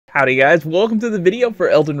Howdy guys, welcome to the video for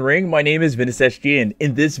Elden Ring. My name is Ventus, and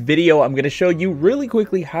in this video I'm going to show you really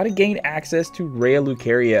quickly how to gain access to Raya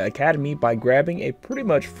Lucaria Academy by grabbing a pretty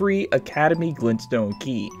much free Academy Glintstone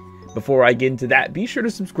key. Before I get into that, be sure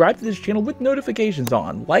to subscribe to this channel with notifications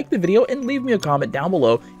on, like the video, and leave me a comment down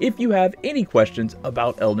below if you have any questions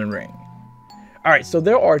about Elden Ring. Alright, so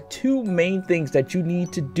there are two main things that you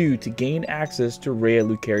need to do to gain access to Raya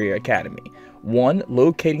Lucaria Academy. 1.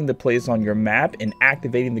 Locating the place on your map and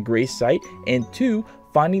activating the Grace site, and 2.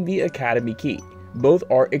 Finding the Academy key. Both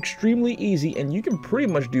are extremely easy and you can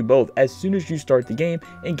pretty much do both as soon as you start the game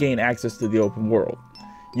and gain access to the open world.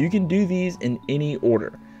 You can do these in any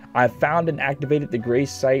order. I found and activated the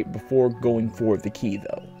Grace site before going for the key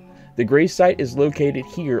though. The Grace site is located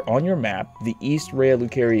here on your map, the East Raya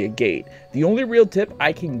Lucaria gate. The only real tip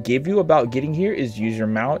I can give you about getting here is use your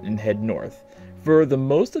mount and head north. For the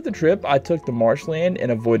most of the trip, I took the marshland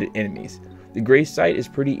and avoided enemies. The Grace site is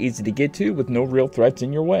pretty easy to get to with no real threats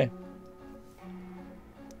in your way.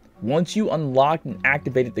 Once you unlocked and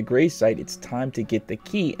activated the Grace site, it's time to get the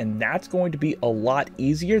key, and that's going to be a lot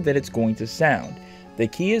easier than it's going to sound. The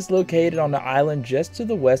key is located on the island just to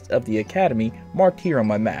the west of the Academy, marked here on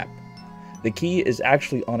my map. The key is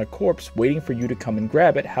actually on a corpse waiting for you to come and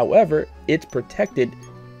grab it, however, it's protected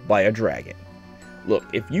by a dragon. Look,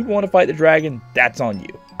 if you want to fight the dragon, that's on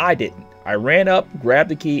you. I didn't. I ran up, grabbed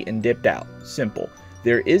the key, and dipped out. Simple.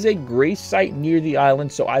 There is a Grace site near the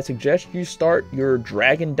island, so I suggest you start your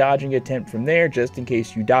dragon dodging attempt from there just in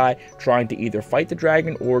case you die trying to either fight the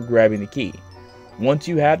dragon or grabbing the key. Once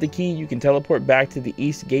you have the key, you can teleport back to the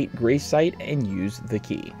East Gate Grace site and use the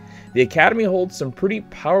key. The Academy holds some pretty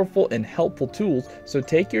powerful and helpful tools, so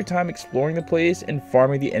take your time exploring the place and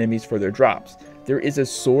farming the enemies for their drops. There is a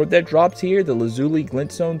sword that drops here, the Lazuli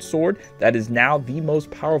Glintstone sword, that is now the most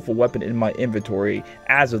powerful weapon in my inventory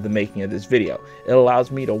as of the making of this video. It allows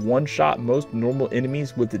me to one-shot most normal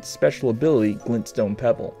enemies with its special ability, Glintstone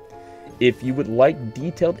Pebble. If you would like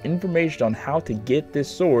detailed information on how to get this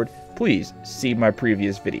sword, please see my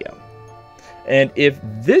previous video. And if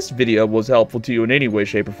this video was helpful to you in any way,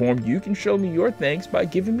 shape, or form, you can show me your thanks by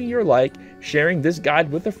giving me your like, sharing this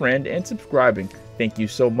guide with a friend, and subscribing. Thank you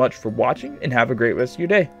so much for watching, and have a great rest of your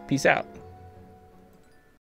day. Peace out.